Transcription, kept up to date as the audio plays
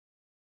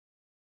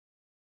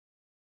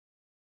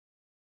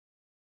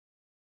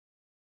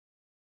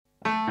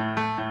You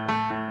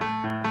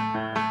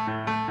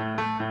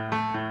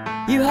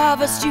have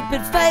a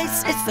stupid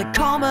face, it's the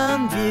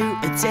common view.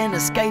 It's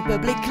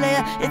inescapably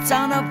clear, it's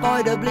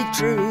unavoidably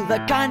true. The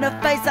kind of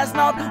face that's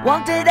not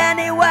wanted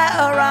anywhere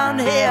around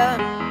here.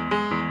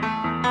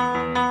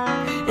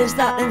 Is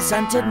that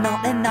incentive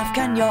not enough?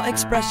 Can your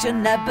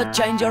expression never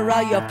change? Or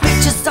are your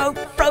features so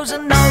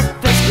frozen no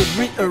face could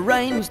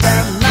rearrange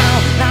them?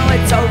 Now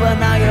it's over,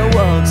 now your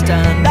world's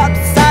turned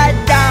upside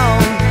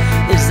down.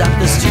 Is that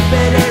the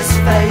stupidest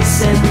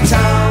face in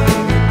town?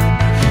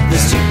 The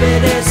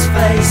stupidest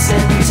face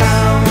in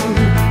town.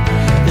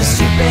 The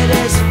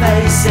stupidest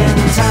face in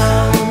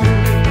town.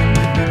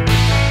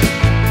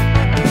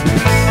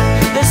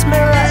 This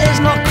mirror is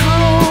not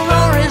cruel,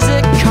 nor is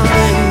it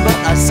kind, but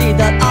I see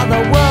that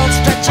other world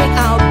stretching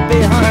out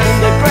behind,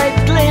 a great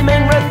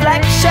gleaming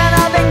reflection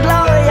of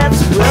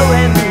inglorious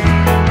ruin.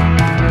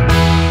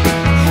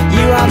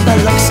 You have the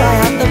looks, I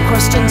have the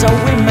questions, oh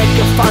we make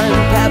a fine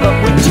pair. But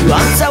would you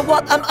answer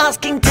what I'm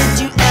asking? Did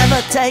you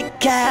ever take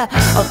care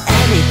of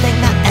anything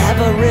that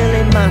ever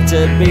really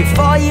mattered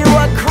before you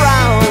were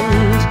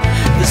crowned?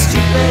 The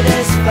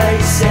stupidest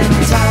face in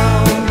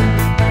town.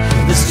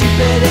 The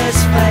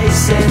stupidest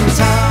face in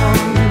town.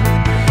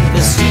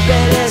 The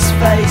stupidest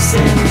face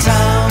in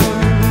town.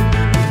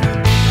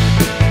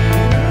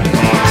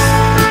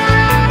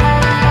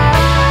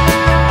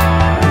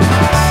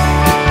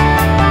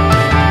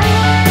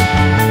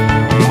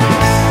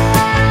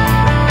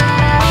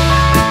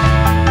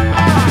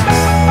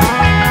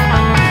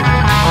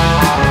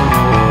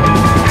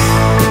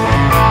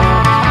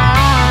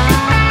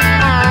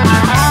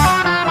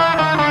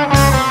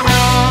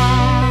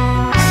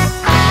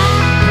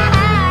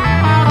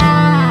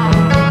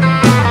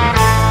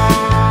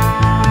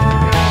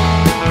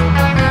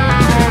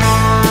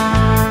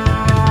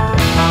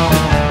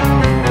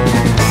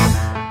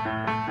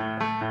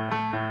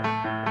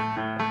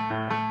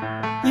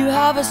 You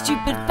have a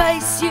stupid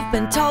face, you've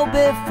been told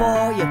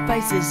before. Your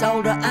face is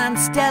older and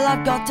still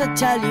I've got to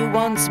tell you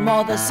once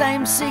more. The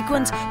same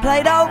sequence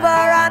played over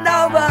and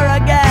over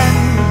again.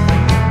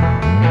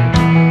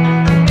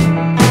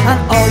 And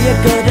all your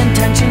good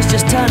intentions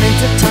just turn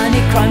into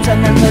tiny crimes,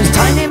 and then those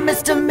tiny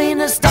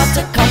misdemeanors start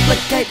to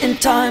complicate in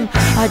time.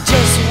 I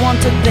just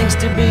wanted things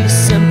to be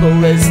simple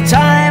this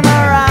time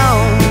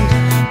around,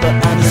 but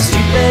I'm the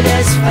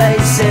stupidest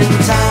face in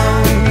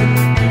town.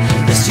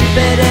 The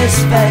stupidest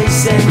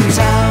face in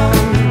town.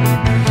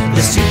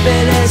 The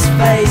stupidest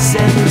face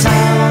in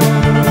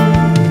town.